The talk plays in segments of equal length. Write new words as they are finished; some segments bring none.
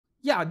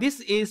Yeah, this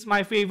is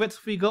my favorite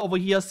figure over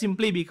here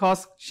simply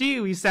because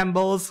she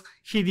resembles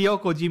Hideo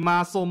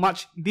Kojima so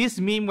much. This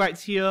meme right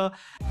here.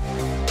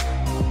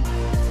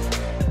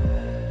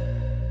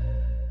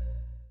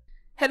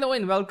 Hello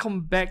and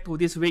welcome back to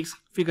this week's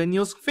Figure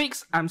News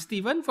Fix. I'm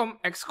Steven from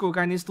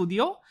Xkrogani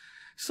Studio.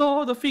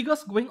 So the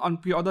figures going on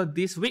pre-order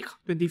this week,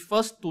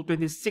 21st to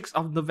 26th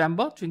of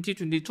November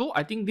 2022.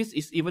 I think this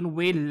is even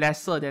way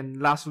lesser than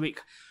last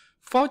week.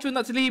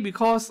 Fortunately,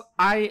 because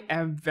I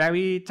am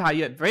very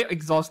tired, very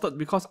exhausted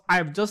because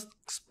I've just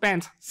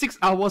spent 6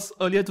 hours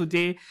earlier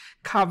today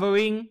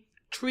covering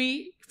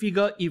 3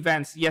 figure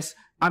events. Yes,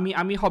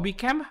 Ami Hobby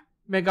Camp,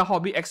 Mega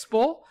Hobby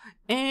Expo,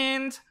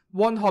 and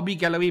One Hobby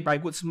Gallery by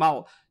Good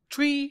Smile.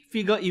 3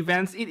 figure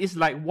events. It is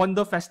like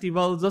Wonder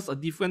Festival, just a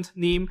different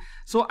name.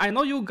 So I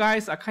know you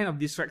guys are kind of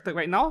distracted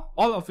right now.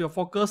 All of your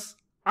focus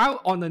are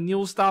on the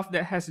new stuff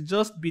that has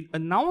just been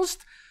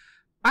announced.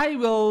 I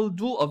will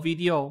do a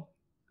video,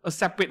 a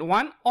separate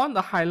one, on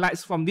the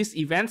highlights from these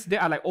events.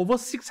 There are like over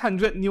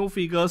 600 new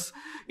figures.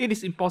 It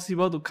is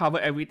impossible to cover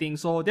everything.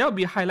 So there will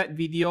be a highlight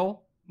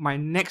video, my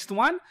next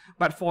one.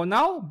 But for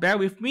now, bear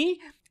with me.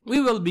 We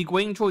will be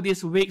going through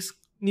this week's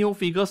new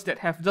figures that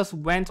have just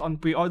went on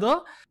pre-order.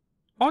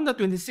 On the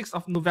 26th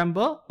of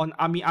November, on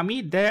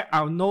Ami, there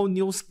are no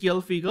new scale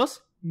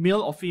figures,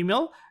 male or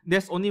female.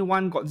 There's only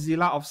one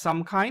Godzilla of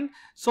some kind.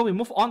 So we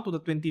move on to the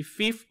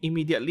 25th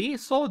immediately.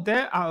 So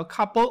there are a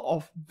couple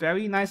of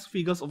very nice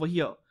figures over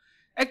here.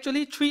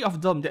 Actually, 3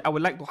 of them that I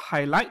would like to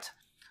highlight.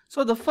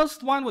 So the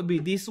first one would be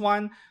this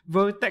one,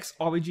 Vertex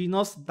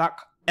Originals Dark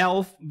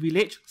Elf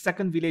Village,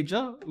 Second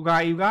Villager,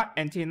 Raira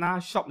Antenna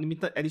Shop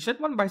Limited Edition,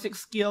 1/6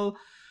 scale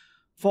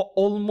for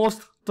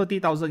almost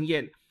 30,000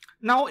 yen.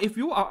 Now, if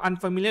you are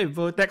unfamiliar with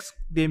Vertex,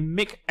 they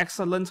make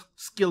excellent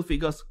scale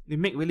figures. They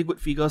make really good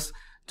figures.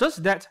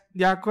 Just that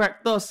their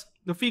characters,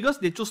 the figures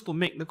they choose to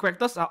make, the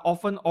characters are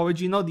often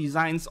original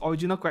designs,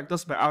 original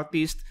characters by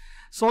artists.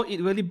 So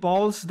it really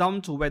boils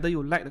down to whether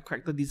you like the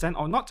character design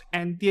or not.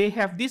 And they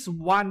have this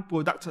one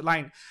product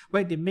line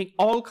where they make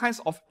all kinds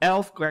of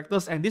elf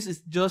characters, and this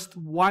is just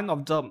one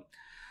of them.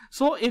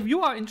 So if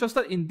you are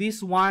interested in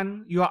this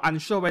one, you are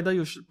unsure whether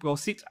you should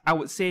proceed, I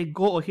would say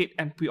go ahead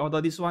and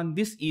pre-order this one.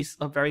 This is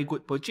a very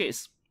good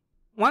purchase.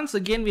 Once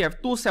again, we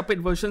have 2 separate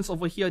versions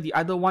over here. The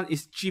other one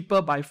is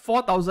cheaper by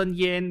 4,000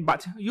 yen,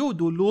 but you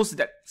do lose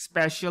that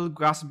special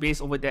grass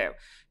base over there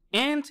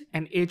and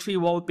an A3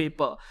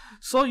 wallpaper.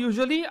 So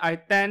usually I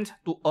tend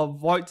to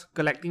avoid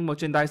collecting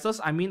merchandises.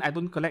 I mean, I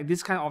don't collect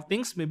this kind of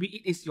things. Maybe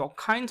it is your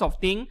kind of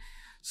thing,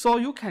 so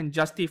you can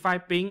justify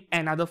paying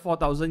another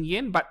 4,000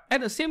 yen. But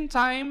at the same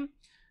time,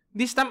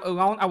 this time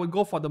around, I would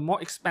go for the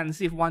more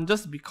expensive one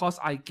just because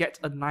I get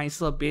a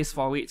nicer base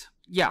for it.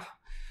 Yeah.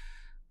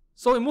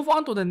 So we move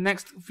on to the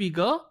next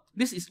figure.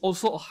 This is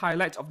also a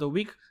highlight of the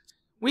week.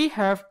 We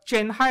have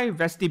Shanghai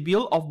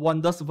Vestibule of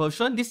Wonders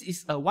version. This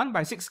is a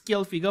 1/6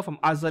 scale figure from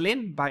Azur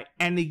Lane by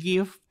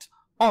Anigift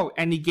or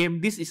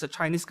Anigame. This is a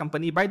Chinese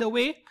company, by the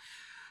way.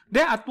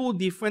 There are 2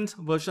 different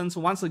versions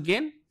once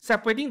again.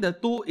 Separating the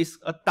 2 is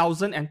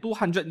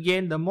 1,200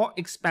 yen. The more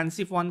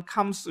expensive one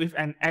comes with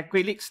an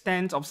acrylic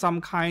stand of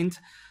some kind.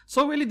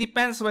 So it really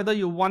depends whether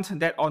you want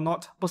that or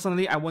not.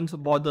 Personally, I won't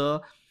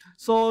bother.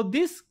 So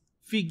this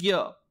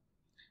figure,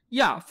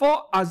 yeah,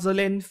 for Azur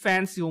Lane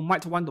fans, you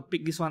might want to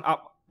pick this one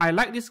up. I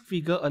like this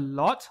figure a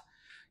lot.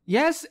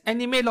 Yes,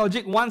 anime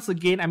logic once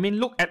again. I mean,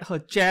 look at her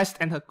chest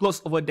and her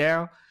clothes over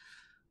there.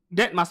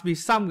 That must be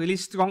some really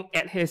strong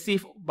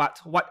adhesive, but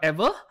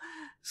whatever.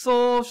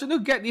 So, should you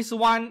get this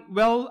one?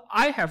 Well,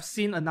 I have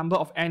seen a number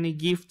of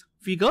Anigift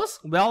figures.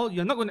 Well,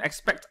 you're not going to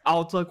expect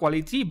outer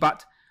quality,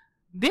 but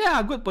they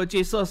are good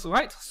purchases,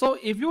 right? So,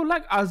 if you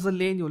like Azur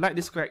Lane, you like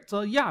this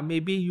character, yeah,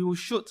 maybe you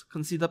should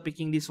consider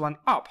picking this one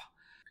up.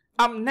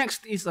 Up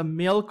next is a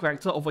male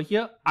character over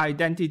here,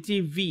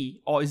 Identity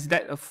V, or is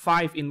that a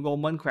 5 in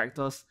Roman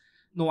characters?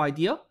 No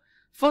idea.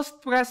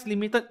 First Press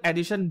Limited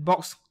Edition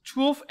box,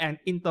 Truth and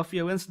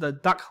Interference, the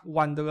Dark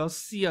Wanderer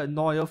Seer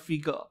Noir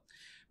figure.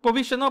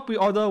 Provisional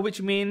pre-order,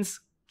 which means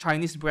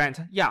Chinese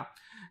brand. Yeah,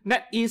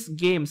 NetEase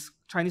Games,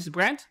 Chinese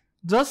brand,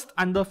 just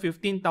under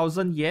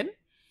 15,000 yen.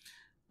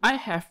 I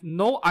have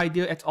no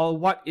idea at all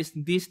what is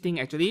this thing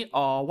actually,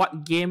 or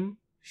what game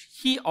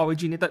he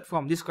originated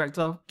from, this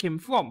character came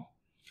from.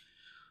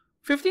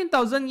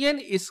 15,000 yen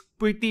is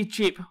pretty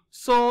cheap.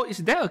 So is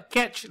there a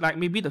catch, like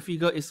maybe the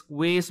figure is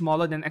way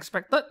smaller than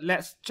expected?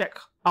 Let's check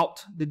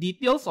out the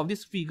details of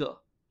this figure.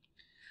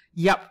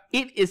 Yup,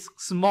 it is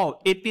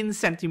small, 18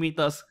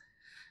 centimeters.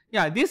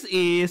 Yeah, this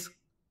is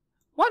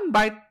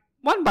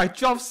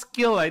 1/12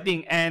 scale, I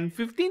think, and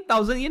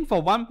 15,000 yen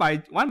for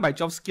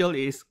 1/12 scale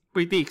is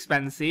pretty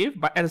expensive,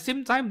 but at the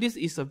same time, this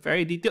is a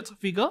very detailed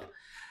figure.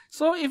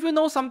 So if you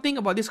know something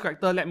about this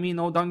character, let me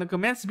know down in the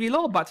comments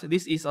below, but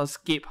this is a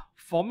skip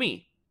for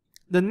me.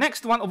 The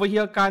next one over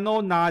here,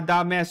 Kano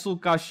Nadame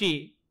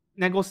Sukashi,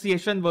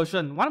 negotiation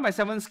version,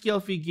 1/7 scale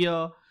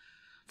figure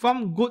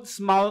from Good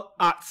Smile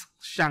Arts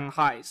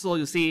Shanghai. So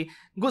you see,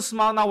 Good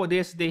Smile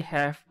nowadays, they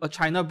have a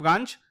China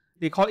branch.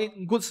 They call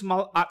it Good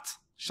Smile Arts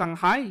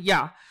Shanghai.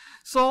 Yeah.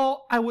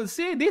 So I would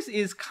say this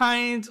is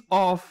kind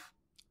of,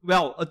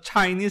 well, a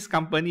Chinese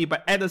company,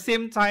 but at the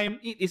same time,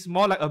 it is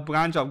more like a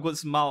branch of Good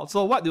Smile.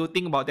 So what do you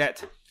think about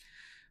that?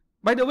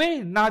 By the way,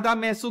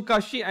 Nadame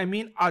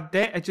Sukashi, are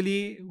there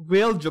actually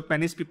real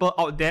Japanese people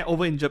out there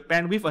over in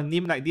Japan with a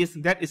name like this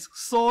that is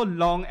so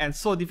long and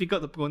so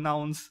difficult to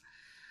pronounce?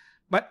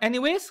 But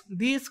anyways,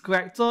 this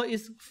character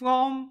is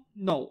from...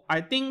 No,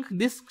 I think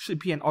this should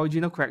be an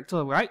original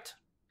character, right?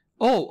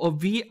 Oh, a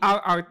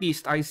VR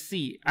artist, I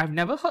see. I've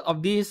never heard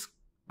of this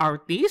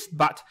artist,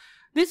 but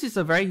this is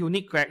a very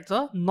unique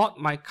character, not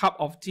my cup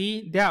of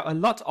tea. There are a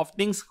lot of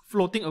things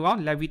floating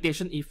around,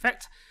 levitation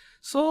effect.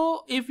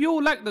 So if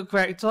you like the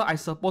character, I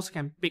suppose you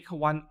can pick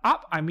one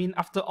up.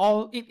 After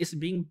all, it is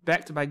being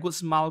backed by Good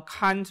Smile,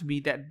 can't be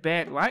that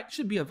bad, right?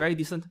 Should be a very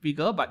decent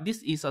figure, but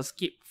this is a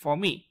skip for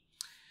me.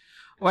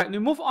 Alright, we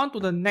move on to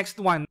the next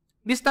one.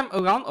 This time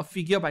around, a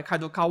figure by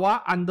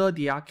Kadikawa under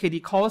their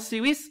KDcolle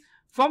series.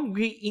 From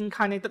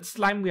Reincarnated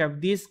Slime, we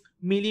have this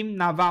Milim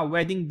Nava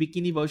Wedding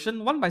Bikini version,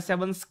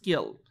 1x7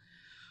 scale.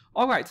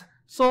 Alright,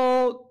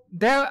 so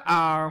there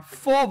are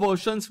 4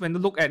 versions when you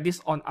look at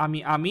this on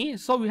Ami.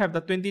 So we have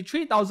the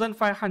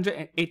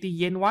 23,580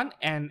 yen one,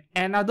 and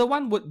another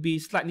one would be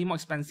slightly more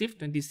expensive,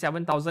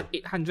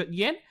 27,800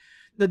 yen.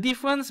 The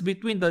difference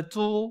between the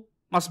two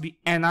must be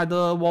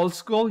another wall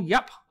scroll.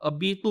 Yup, a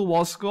B2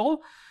 wall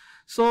scroll.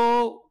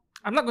 So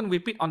I'm not going to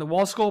repeat on the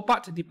wall scroll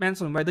part, it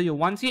depends on whether you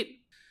want it.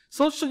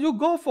 So should you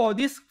go for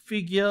this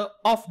figure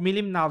of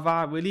Milim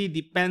Nava really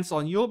depends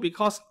on you,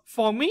 because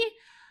for me,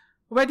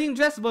 wedding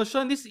dress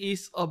version, this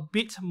is a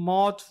bit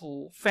more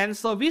to fan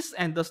service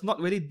and does not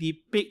really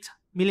depict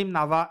Milim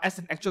Nava as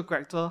an actual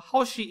character.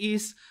 How she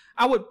is,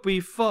 I would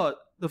prefer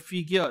the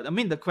figure,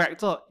 the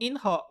character in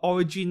her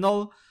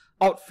original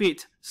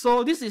outfit.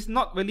 So this is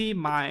not really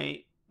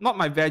not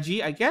my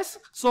veggie, I guess.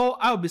 So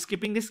I'll be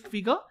skipping this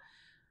figure.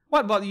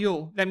 What about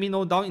you? Let me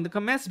know down in the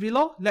comments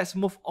below. Let's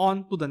move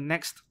on to the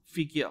next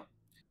figure.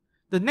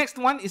 The next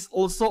one is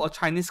also a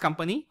Chinese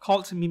company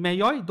called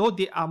Mimeyoi, though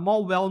they are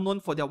more well known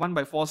for their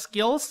 1x4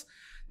 scales.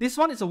 This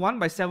one is a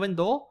 1x7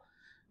 though.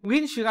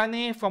 Rin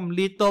Shirane from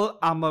Little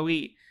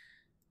Armory.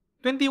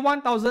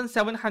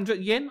 21,700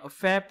 yen, a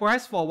fair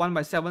price for a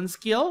 1x7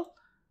 scale.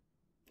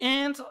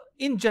 And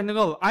in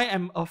general, I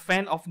am a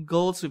fan of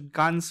girls with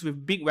guns,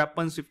 with big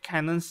weapons, with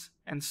cannons,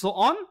 and so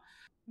on.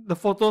 The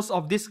photos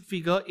of this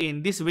figure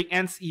in this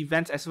weekend's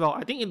event as well.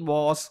 I think it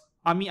was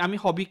Ami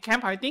Hobby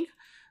Camp, I think.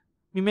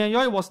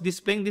 Mimeyoi was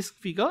displaying this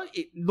figure.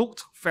 It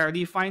looked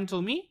fairly fine to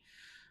me.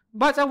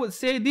 But I would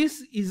say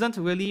this isn't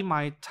really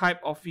my type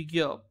of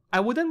figure.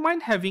 I wouldn't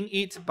mind having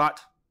it,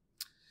 but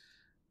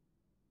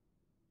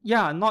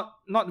yeah, not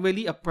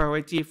really a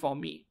priority for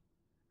me.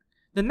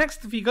 The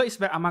next figure is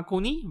by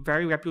Amakuni,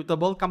 very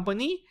reputable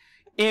company.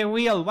 A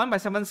real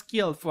 1x7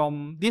 scale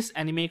from this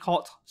anime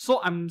called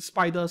So I'm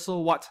Spider, So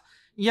What?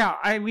 Yeah,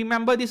 I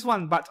remember this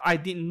one, but I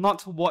did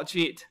not watch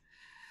it.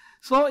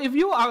 So if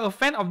you are a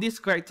fan of this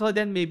character,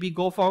 then maybe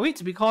go for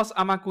it, because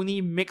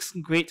Amakuni makes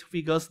great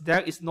figures,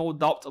 there is no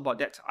doubt about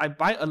that. I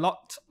buy a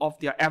lot of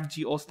their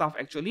FGO stuff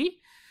actually.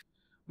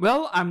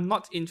 Well, I'm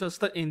not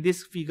interested in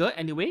this figure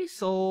anyway,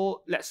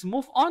 so let's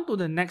move on to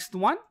the next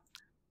one.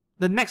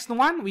 The next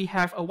one, we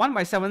have a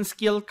 1x7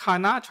 scale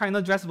Kana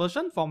China dress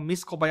version from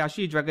Miss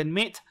Kobayashi Dragon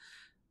Maid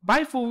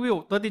by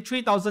Furyu,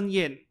 33,000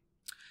 yen.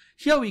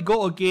 Here we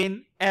go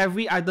again,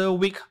 every other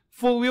week.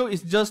 Furyu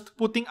is just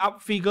putting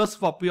up figures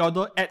for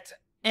pre-order at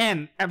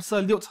an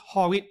absolute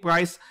horrid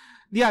price.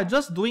 They are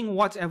just doing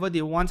whatever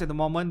they want at the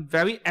moment,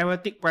 very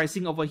erratic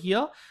pricing over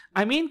here.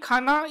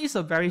 Kana is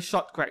a very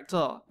short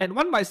character. At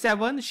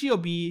 1x7, she'll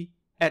be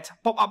at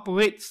pop-up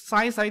rate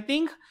size, I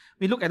think.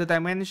 We look at the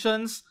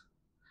dimensions.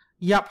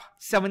 Yup,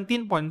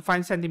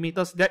 17.5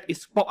 centimeters, that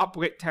is pop-up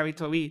rate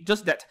territory.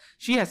 Just that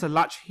she has a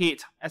large head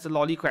as a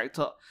lolly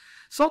character.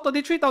 So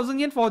 33,000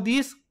 yen for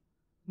this?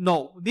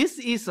 No, this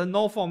is a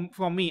no from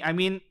me.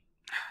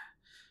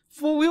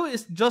 Furyu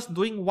is just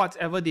doing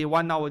whatever they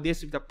want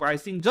nowadays with the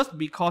pricing, just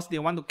because they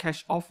want to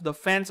cash off the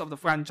fans of the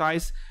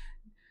franchise.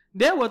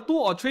 There were 2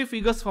 or 3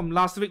 figures from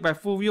last week by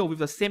Furyu with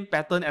the same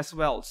pattern as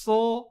well.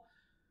 So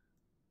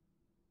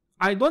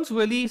I don't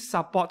really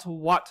support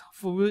what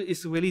Furyu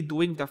is really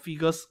doing with the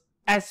figures,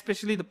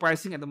 especially the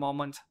pricing at the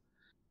moment.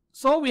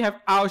 So we have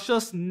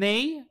Archer's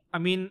Nay,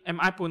 am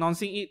I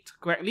pronouncing it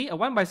correctly? A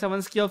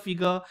 1x7 scale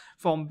figure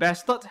from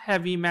Bastard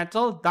Heavy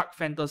Metal Dark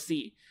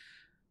Fantasy.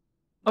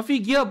 A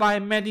figure by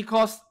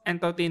Medicos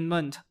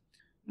Entertainment.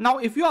 Now,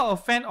 if you are a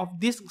fan of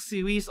this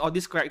series or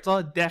this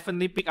character,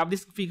 definitely pick up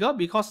this figure,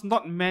 because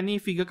not many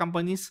figure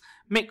companies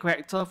make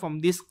character from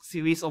this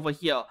series over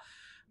here.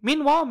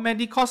 Meanwhile,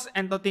 Medicos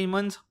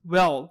Entertainment,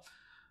 well,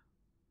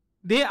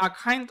 they are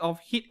kind of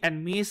hit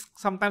and miss.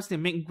 Sometimes they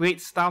make great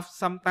stuff,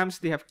 sometimes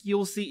they have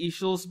QC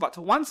issues, but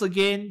once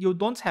again, you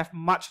don't have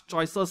much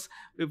choices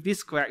with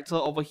this character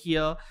over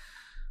here.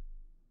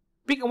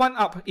 Pick one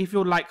up if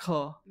you like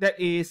her. That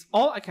is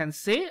all I can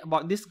say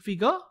about this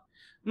figure.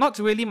 Not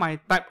really my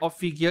type of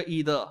figure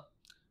either.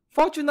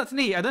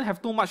 Fortunately, I don't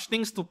have too much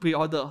things to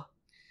pre-order.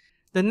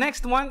 The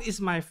next one is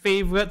my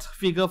favorite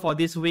figure for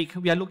this week.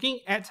 We are looking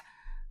at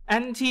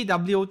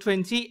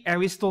NTW20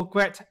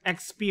 Aristocrat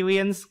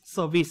Experience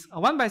Service,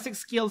 a 1x6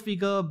 scale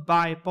figure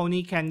by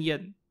Pony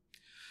Canyon.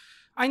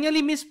 I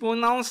nearly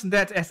mispronounced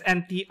that as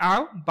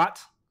NTR, but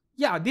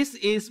yeah, this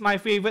is my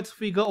favorite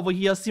figure over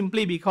here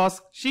simply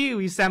because she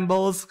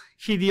resembles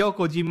Hideo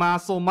Kojima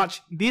so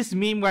much. This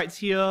meme right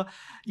here,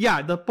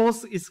 yeah, the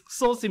pose is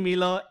so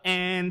similar,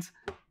 and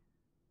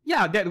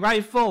yeah, that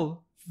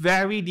rifle,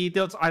 very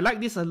detailed. I like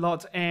this a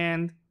lot,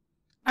 and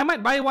I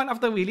might buy one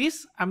after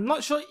release. I'm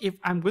not sure if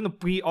I'm going to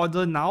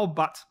pre-order now,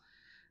 but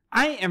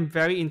I am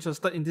very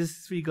interested in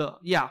this figure.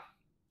 Yeah.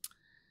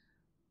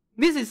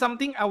 This is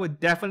something I would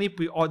definitely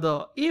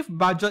pre-order if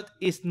budget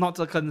is not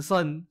a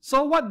concern.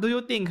 So what do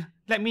you think?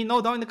 Let me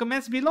know down in the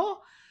comments below.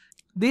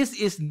 This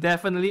is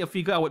definitely a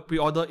figure I would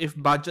pre-order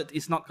if budget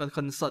is not a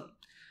concern.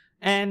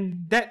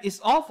 And that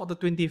is all for the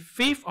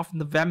 25th of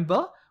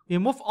November. We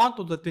move on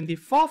to the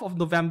 24th of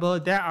November.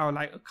 There are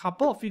like a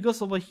couple of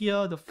figures over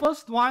here. The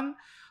first one,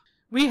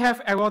 we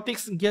have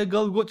Erotics Gear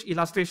Girl Roach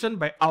illustration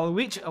by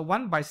Ulrich, a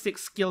 1x6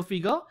 scale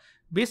figure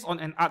based on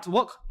an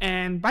artwork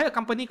and by a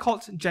company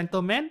called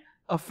Gentleman,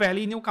 a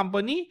fairly new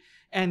company,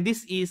 and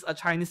this is a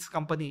Chinese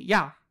company.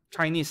 Yeah,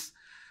 Chinese.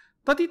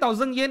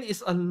 30,000 yen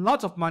is a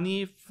lot of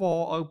money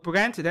for a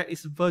brand that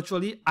is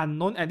virtually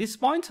unknown at this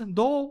point,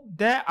 though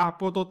there are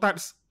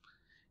prototypes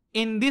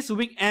in this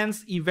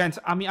weekend's event,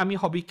 Ami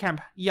Hobby Camp.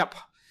 Yep.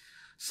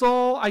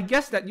 So I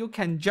guess that you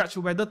can judge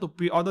whether to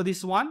pre-order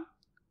this one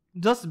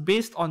just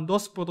based on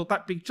those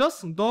prototype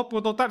pictures, though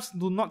prototypes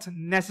do not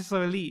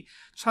necessarily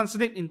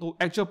translate into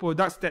actual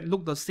products that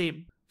look the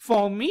same.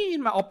 For me,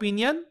 in my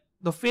opinion,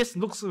 the face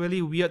looks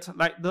really weird.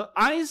 Like the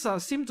eyes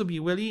seem to be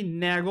really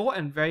narrow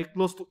and very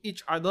close to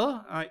each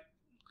other.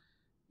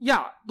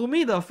 Yeah, to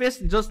me the face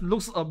just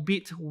looks a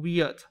bit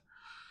weird.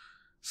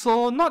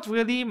 So not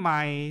really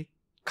my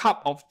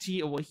cup of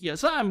tea over here.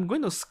 So I'm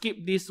going to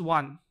skip this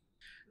one.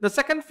 The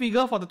second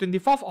figure for the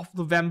 24th of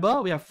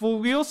November, we have Full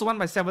Wheels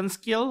 1x7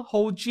 scale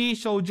Hoji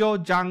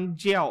Shoujo Zhang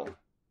Jiao.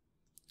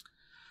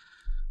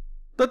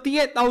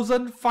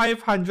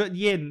 38,500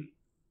 yen.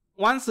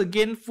 Once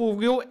again, full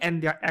wheel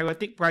and their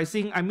erratic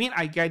pricing. I mean,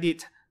 I get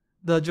it.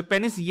 The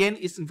Japanese yen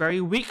is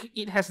very weak.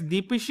 It has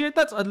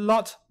depreciated a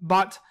lot,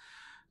 but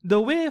the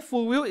way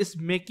full wheel is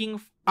making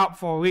up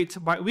for it,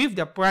 but with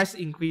their price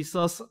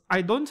increases,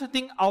 I don't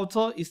think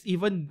Alter is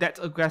even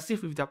that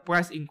aggressive with their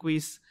price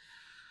increase.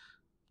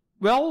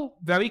 Well,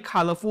 very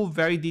colorful,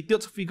 very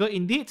detailed figure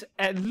indeed.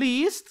 At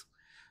least,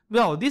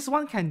 well, this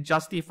one can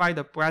justify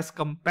the price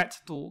compared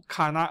to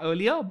Kana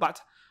earlier,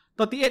 but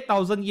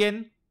 38,000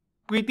 yen,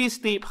 pretty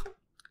steep.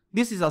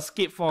 This is a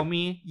skip for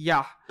me,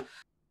 yeah.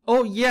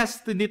 Oh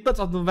yes, 23rd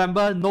of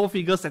November, no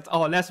figures at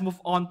all. Let's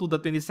move on to the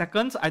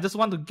 22nd. I just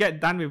want to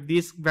get done with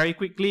this very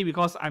quickly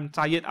because I'm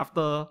tired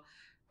after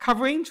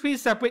covering 3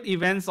 separate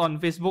events on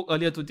Facebook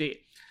earlier today.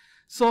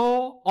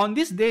 So on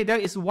this day, there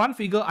is one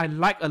figure I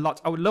like a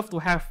lot. I would love to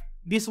have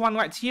this one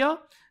right here.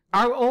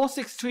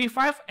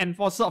 RO635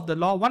 Enforcer of the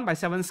Law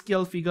 1x7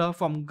 scale figure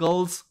from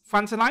Girls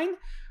Frontline.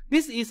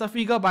 This is a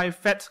figure by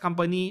Phat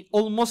company,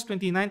 almost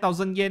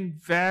 29,000 yen,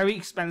 very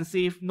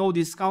expensive, no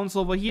discounts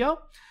over here.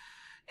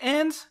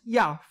 And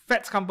yeah,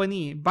 Phat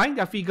company, buying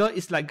their figure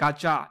is like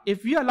gacha.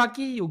 If you are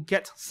lucky, you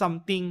get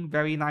something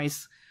very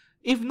nice.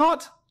 If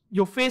not,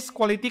 you face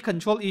quality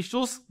control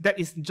issues. That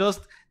is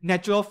just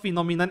natural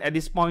phenomenon at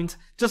this point,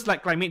 just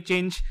like climate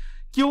change.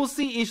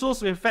 QC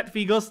issues with Phat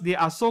figures, they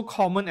are so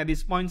common at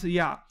this point.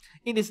 Yeah,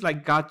 it is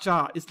like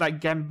gacha, it's like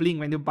gambling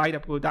when you buy the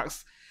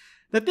products.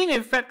 The thing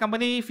with Phat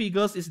company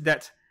figures is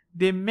that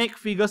they make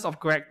figures of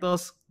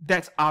characters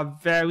that are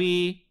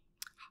very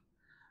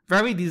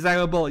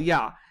desirable,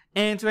 yeah.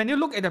 And when you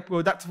look at the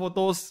product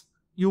photos,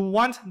 you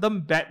want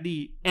them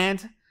badly.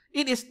 And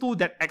it is to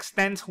that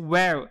extent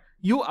where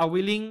you are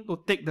willing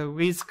to take the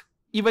risk,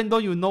 even though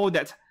you know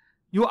that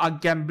you are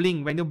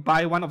gambling when you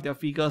buy one of their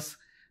figures.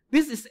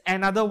 This is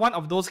another one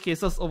of those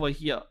cases over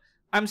here.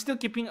 I'm still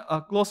keeping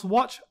a close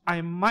watch.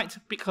 I might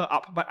pick her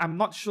up, but I'm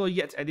not sure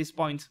yet at this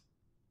point.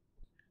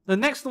 The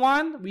next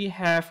one, we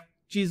have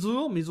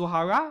Chizuru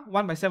Mizuhara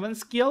 1x7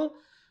 scale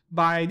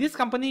by this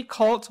company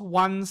called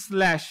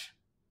 1/.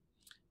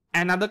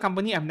 Another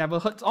company I've never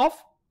heard of,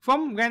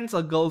 from Rent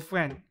a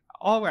Girlfriend.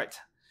 Alright.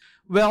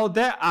 Well,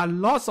 there are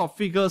lots of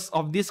figures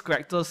of this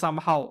character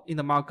somehow in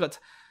the market.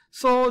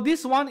 So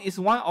this one is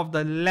one of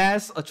the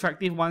less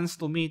attractive ones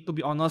to me, to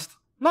be honest.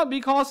 Not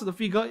because the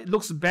figure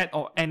looks bad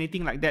or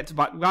anything like that,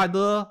 but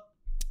rather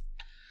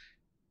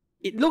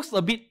it looks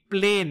a bit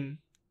plain.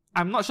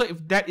 I'm not sure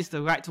if that is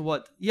the right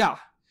word. Yeah.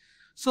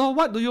 So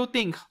what do you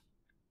think?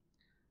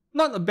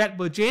 Not a bad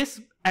purchase,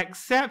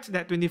 except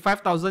that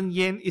 25,000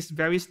 yen is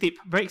very steep,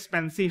 very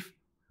expensive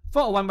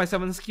for a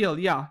 1x7 scale,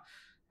 yeah.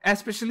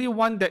 Especially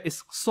one that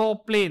is so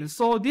plain.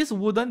 So this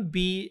wouldn't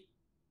be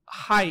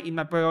high in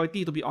my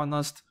priority, to be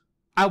honest.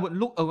 I would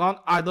look around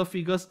other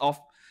figures of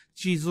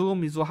Chizuru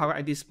Mizuhara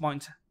at this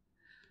point.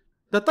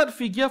 The third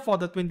figure for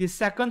the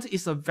 22nd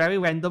is a very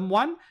random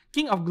one.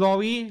 King of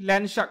Glory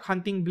Land Shark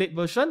Hunting Blade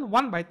version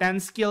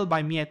 1x10 scale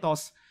by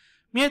Mietos.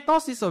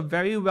 Miatos is a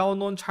very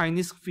well-known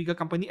Chinese figure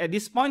company at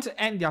this point,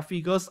 and their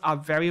figures are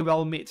very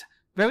well made.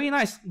 Very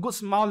nice, good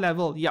smile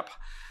level, yep.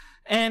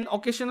 And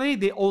occasionally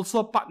they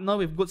also partner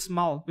with Good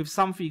Smile with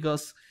some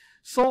figures.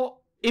 So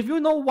if you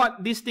know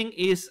what this thing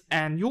is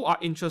and you are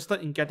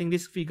interested in getting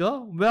this figure,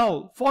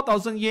 well,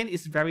 4,000 yen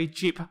is very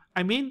cheap.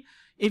 I mean,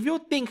 if you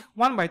think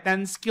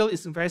 1x10 scale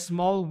is very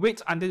small,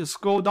 wait until you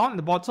scroll down at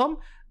the bottom.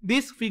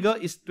 This figure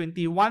is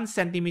 21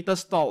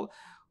 centimeters tall,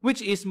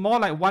 which is more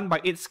like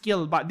 1x8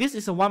 scale, but this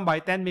is a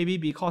 1x10 maybe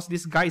because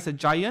this guy is a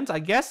giant, I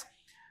guess.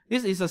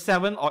 This is a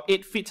 7 or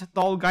 8 feet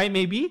tall guy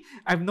maybe.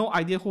 I have no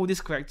idea who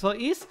this character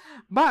is.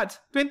 But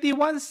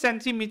 21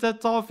 centimeter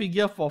tall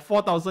figure for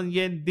 4,000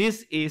 yen,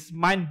 this is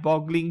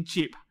mind-boggling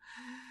cheap.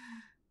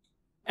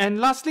 And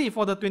lastly,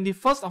 for the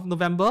 21st of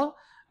November,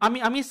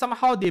 Ami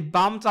somehow they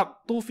bumped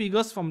up 2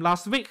 figures from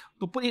last week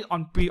to put it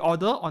on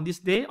pre-order on this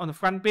day on the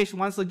front page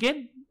once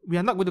again. We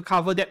are not going to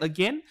cover that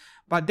again.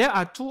 But there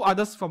are 2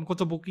 others from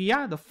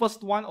Kotobukiya. The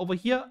first one over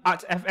here,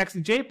 Art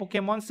FXJ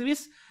Pokemon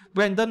series.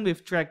 Brandon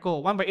with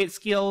Draco, 1x8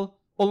 scale,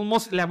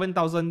 almost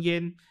 11,000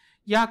 yen.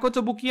 Yeah,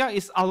 Kotobukiya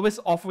is always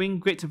offering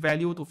great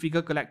value to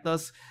figure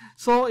collectors.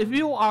 So if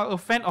you are a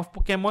fan of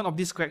Pokemon of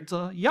this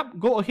character, yep,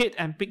 go ahead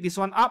and pick this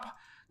one up.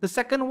 The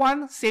second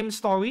one, same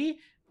story.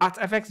 Art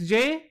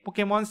FXJ,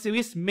 Pokemon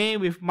series, May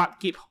with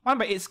Mudkip,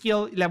 1x8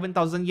 scale,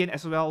 11,000 yen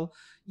as well.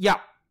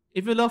 Yep,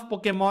 if you love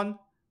Pokemon,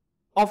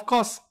 of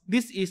course,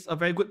 this is a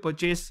very good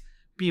purchase,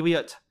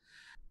 period.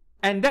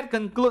 And that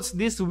concludes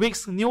this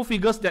week's new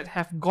figures that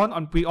have gone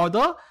on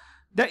pre-order.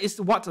 That is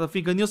what the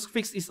Figure News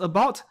Fix is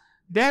about.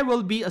 There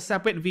will be a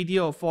separate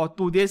video for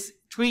today's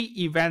 3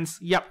 events.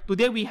 Yep,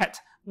 today we had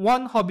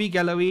One Hobby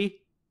Gallery,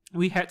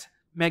 we had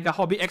Mega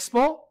Hobby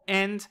Expo,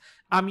 and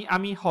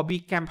Ami Hobby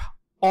Camp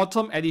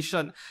Autumn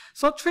Edition.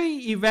 So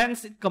 3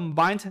 events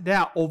combined, there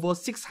are over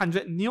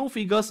 600 new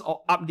figures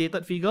or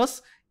updated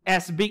figures,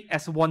 as big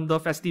as Wonder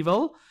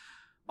Festival.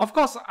 Of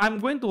course, I'm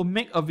going to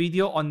make a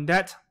video on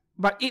that,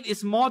 but it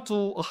is more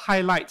to a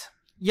highlight.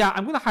 Yeah,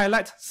 I'm going to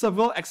highlight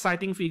several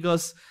exciting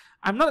figures.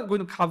 I'm not going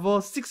to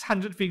cover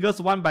 600 figures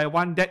one by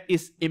one. That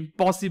is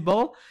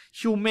impossible.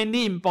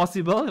 Humanly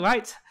impossible,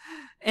 right?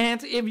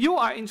 And if you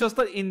are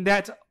interested in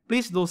that,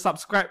 please do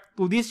subscribe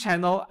to this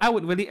channel. I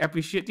would really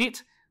appreciate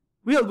it.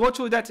 We'll go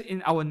through that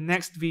in our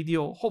next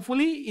video.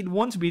 Hopefully, it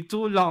won't be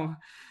too long.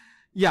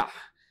 Yeah.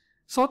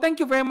 So thank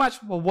you very much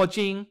for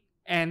watching.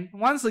 And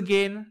once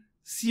again,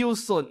 see you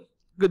soon.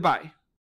 Goodbye.